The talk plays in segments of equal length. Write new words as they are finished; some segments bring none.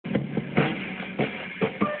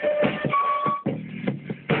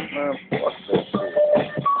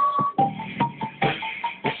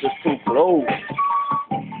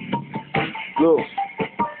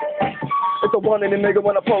any nigga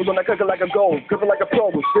wanna pose when I cook it like a gold, grip it like a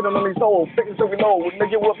pro, shittin on these hoes, fixin to reload,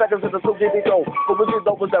 nigga with faggots at the 2 GD go. But with these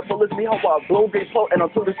doubles that bullets me, how I blow gate powt and I'm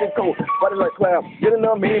tootin shit cold. Body like clown, getting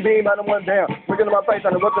up, mean beam, I done one down. Working on my face,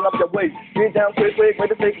 I'm working up your weight. Get down quick, wait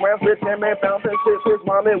to 6 rounds, with 10 man bounce and shit, fish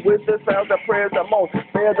mom with this sounds that prayers that moans.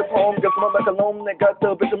 Bears the poem, get some like cologne, that got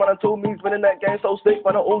the bitch on 2 me's, winning that game so sick,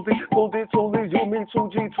 for the Uzi, toolies, you me,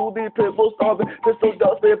 2G, 2D, pitbulls, starvin, pistol,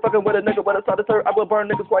 dog, spit, fucking with a nigga, with a side of third, I will burn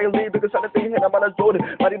niggas quietly, because I done hit, I'm on a Jordan,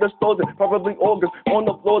 body distorted, probably August, on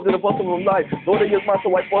the floor, to the bottom of life, Lord is mine, so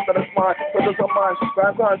I force that it's mine, purpose of mine,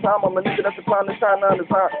 grind, time, I'm a nigga that's a clown, to shine on the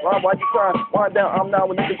time, why you crying, wind down, I'm now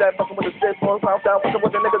with niggas that fucking with the shit, four sound down, fucking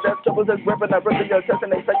with the niggas that troubles, that's rippin, that rippin your chest,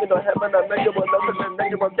 and they take you to heaven, that nigga was nothing, and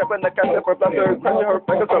nigga was kept that kind of for blunder, crushing her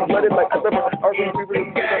fingers, I'm blooded like a river,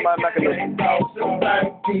 my mechanism.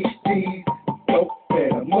 Deez, dope,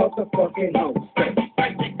 better motherfucking hoes. Deez,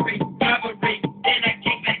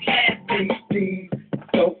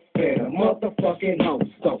 dope, better motherfucking hoes.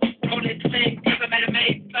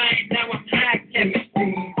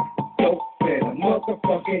 Deez, dope, better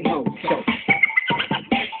motherfucking hoes.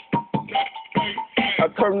 I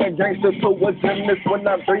turn that gangster to a gymnast when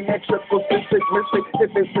I'm dreaming, triple cystic, mystic, if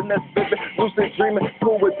it's in that vivid, lucid dreaming,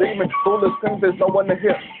 cool with demons, foolish things, there's no one to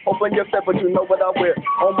hear. Open your step, but you know what I wear.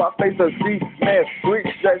 On my face, a G mask, 3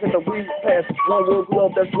 jacks in the weed pass, 1 wool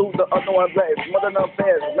glove that's blue, the other one black. Mother not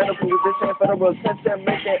fast, medical musician, federal attention,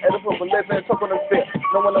 making edible for living, talk on the fit.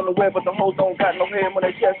 No one unaware, but the hoes don't got no head when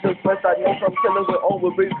they chest is west. I know from killers with over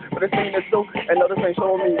beats, but they seen it too, and others ain't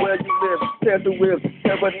showing me where you live. Tear through ribs,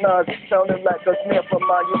 tear with knives, sounding like a snare from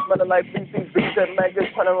my you smelling like BCB, that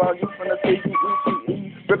maggots running around you from the CECE.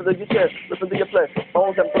 Rippin to your chest, rippin to your flesh,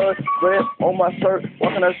 bones and blood, red on my shirt,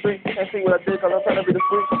 walking the street, can't see what I did cause I'm trying to be the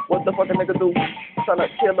street. What the fuck a nigga do? Trying to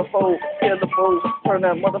kill the fool, turn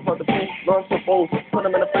that motherfucker to lunch to bowls, put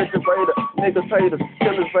him in the refrigerator, niggas haters,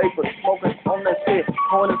 killers vapors, smoking on that shit,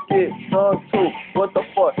 on the skid, drugs too, what the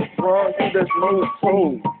fuck, wrong through this move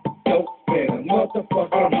too. Dope, better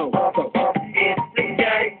motherfucking hoes.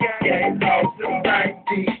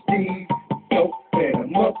 Deez, dope, better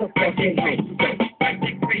motherfucking hoes.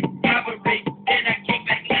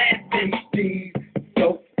 Deez,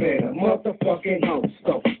 dope, better motherfucking hoes.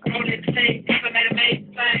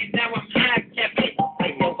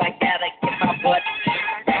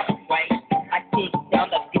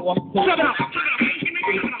 Shut up!